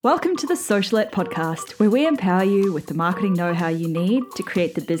Welcome to the Socialette podcast, where we empower you with the marketing know-how you need to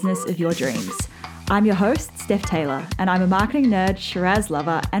create the business of your dreams. I'm your host, Steph Taylor, and I'm a marketing nerd, Shiraz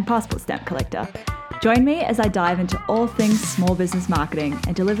lover, and passport stamp collector. Join me as I dive into all things small business marketing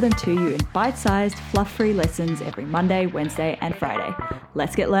and deliver them to you in bite-sized, fluff-free lessons every Monday, Wednesday, and Friday.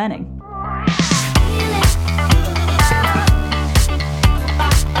 Let's get learning.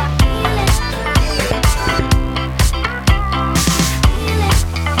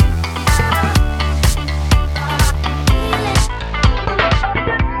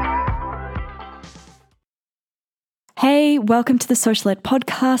 Hey, welcome to the Socialette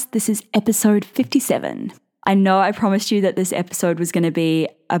podcast. This is episode 57. I know I promised you that this episode was going to be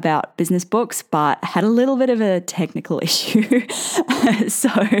about business books, but I had a little bit of a technical issue. So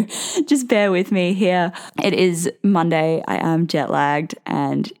just bear with me here. It is Monday. I am jet lagged.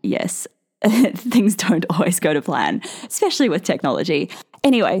 And yes, things don't always go to plan, especially with technology.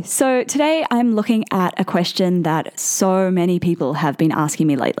 Anyway, so today I'm looking at a question that so many people have been asking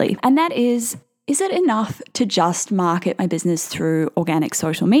me lately. And that is it enough to just market my business through organic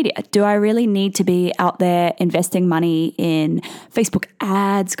social media? Do I really need to be out there investing money in Facebook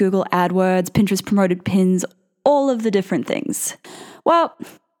ads, Google AdWords, Pinterest promoted pins, all of the different things? Well,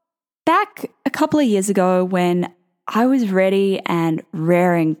 back a couple of years ago when I was ready and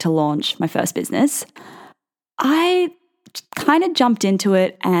raring to launch my first business, I kind of jumped into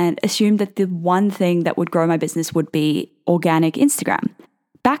it and assumed that the one thing that would grow my business would be organic Instagram.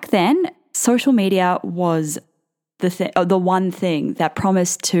 Back then, social media was the one thing that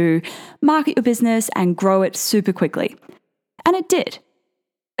promised to market your business and grow it super quickly. And it did.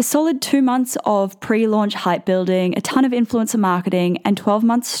 A solid 2 months of pre-launch hype building, a ton of influencer marketing, and 12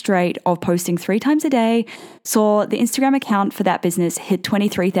 months straight of posting 3 times a day saw the Instagram account for that business hit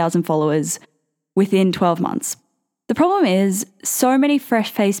 23,000 followers within 12 months. The problem is, so many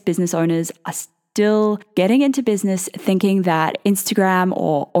fresh-faced business owners are still getting into business thinking that Instagram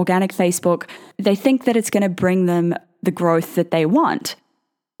or organic Facebook, they think that it's going to bring them the growth that they want.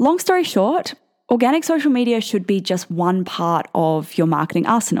 Long story short, organic social media should be just one part of your marketing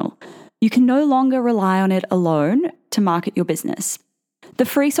arsenal. You can no longer rely on it alone to market your business. The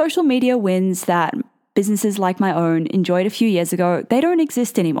free social media wins that businesses like my own enjoyed a few years ago, they don't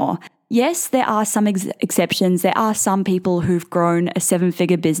exist anymore. Yes, there are some exceptions. There are some people who've grown a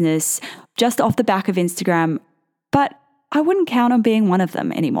 7-figure business just off the back of Instagram, but I wouldn't count on being one of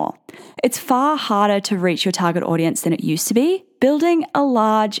them anymore. It's far harder to reach your target audience than it used to be. Building a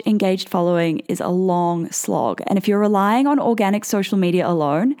large, engaged following is a long slog. And if you're relying on organic social media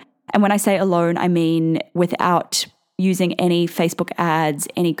alone, and when I say alone, I mean without using any Facebook ads,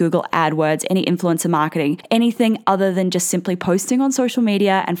 any Google AdWords, any influencer marketing, anything other than just simply posting on social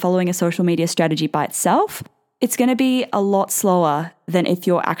media and following a social media strategy by itself, it's going to be a lot slower than if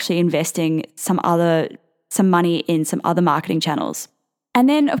you're actually investing some money in some other marketing channels. And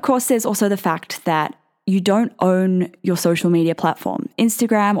then, of course, there's also the fact that you don't own your social media platform.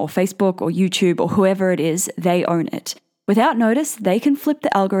 Instagram or Facebook or YouTube or whoever it is, they own it. Without notice, they can flip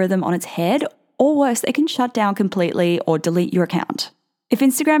the algorithm on its head, or worse, they can shut down completely or delete your account. If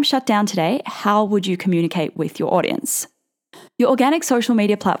Instagram shut down today, how would you communicate with your audience? Your organic social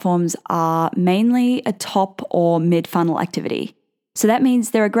media platforms are mainly a top or mid-funnel activity. So that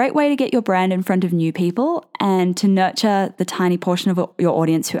means they're a great way to get your brand in front of new people and to nurture the tiny portion of your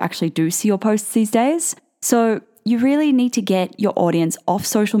audience who actually do see your posts these days. So you really need to get your audience off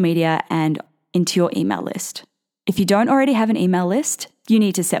social media and into your email list. If you don't already have an email list, you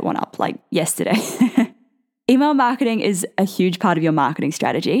need to set one up like yesterday. Email marketing is a huge part of your marketing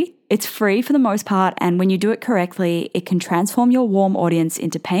strategy. It's free for the most part, and when you do it correctly, it can transform your warm audience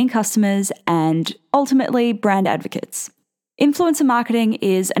into paying customers and ultimately brand advocates. Influencer marketing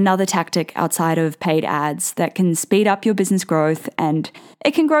is another tactic outside of paid ads that can speed up your business growth, and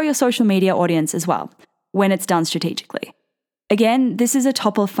it can grow your social media audience as well when it's done strategically. Again, this is a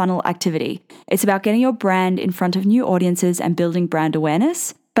top of funnel activity. It's about getting your brand in front of new audiences and building brand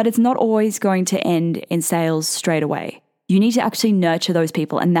awareness, but it's not always going to end in sales straight away. You need to actually nurture those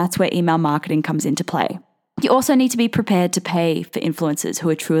people, and that's where email marketing comes into play. You also need to be prepared to pay for influencers who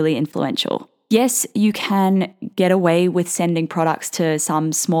are truly influential. Yes, you can get away with sending products to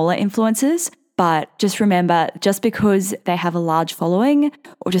some smaller influencers, but just remember, just because they have a large following,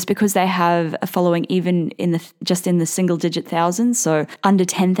 or just because they have a following even in the single digit thousands, so under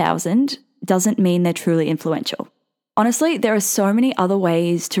 10,000, doesn't mean they're truly influential. Honestly, there are so many other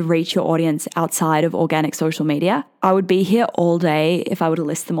ways to reach your audience outside of organic social media. I would be here all day if I were to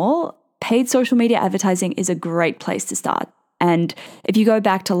list them all. Paid social media advertising is a great place to start. And if you go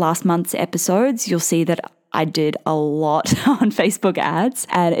back to last month's episodes, you'll see that I did a lot on Facebook ads,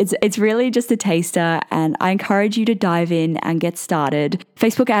 and it's really just a taster, and I encourage you to dive in and get started.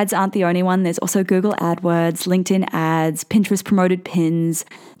 Facebook ads aren't the only one. There's also Google AdWords, LinkedIn ads, Pinterest promoted pins.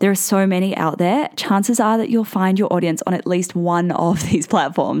 There are so many out there. Chances are that you'll find your audience on at least one of these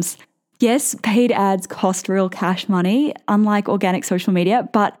platforms. Yes, paid ads cost real cash money, unlike organic social media,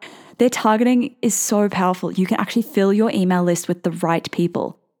 but their targeting is so powerful. You can actually fill your email list with the right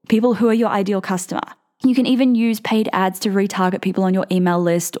people who are your ideal customer. You can even use paid ads to retarget people on your email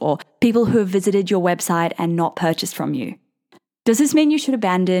list or people who have visited your website and not purchased from you. Does this mean you should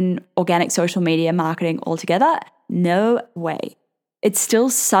abandon organic social media marketing altogether? No way. It's still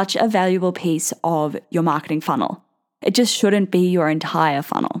such a valuable piece of your marketing funnel. It just shouldn't be your entire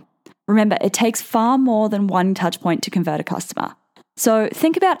funnel. Remember, it takes far more than one touch point to convert a customer. So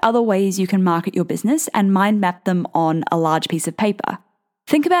think about other ways you can market your business and mind map them on a large piece of paper.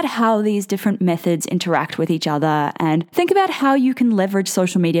 Think about how these different methods interact with each other and think about how you can leverage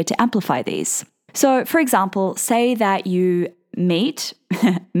social media to amplify these. So, for example, say that you meet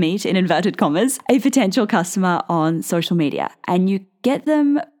in inverted commas, a potential customer on social media and you get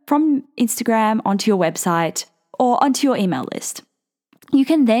them from Instagram onto your website or onto your email list. You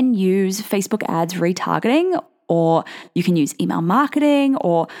can then use Facebook ads retargeting, or you can use email marketing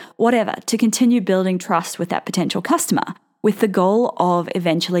or whatever to continue building trust with that potential customer, with the goal of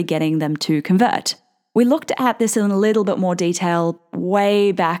eventually getting them to convert. We looked at this in a little bit more detail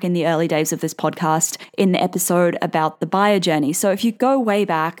way back in the early days of this podcast in the episode about the buyer journey. So if you go way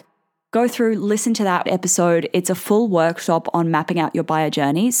back, go through, listen to that episode. It's a full workshop on mapping out your buyer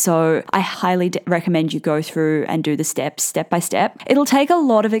journey. So I highly recommend you go through and do the steps step by step. It'll take a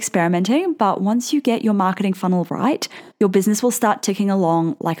lot of experimenting, but once you get your marketing funnel right, your business will start ticking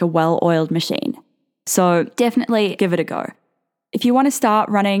along like a well-oiled machine. So definitely give it a go. If you want to start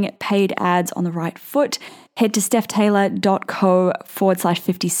running paid ads on the right foot, head to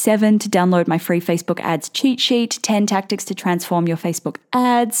stephtaylor.co/57 to download my free Facebook ads cheat sheet, 10 tactics to transform your Facebook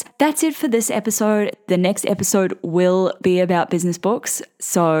ads. That's it for this episode. The next episode will be about business books.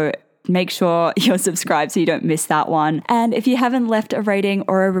 So make sure you're subscribed so you don't miss that one. And if you haven't left a rating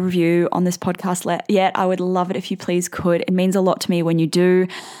or a review on this podcast yet, I would love it if you please could. It means a lot to me when you do.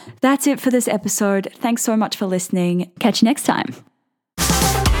 That's it for this episode. Thanks so much for listening. Catch you next time.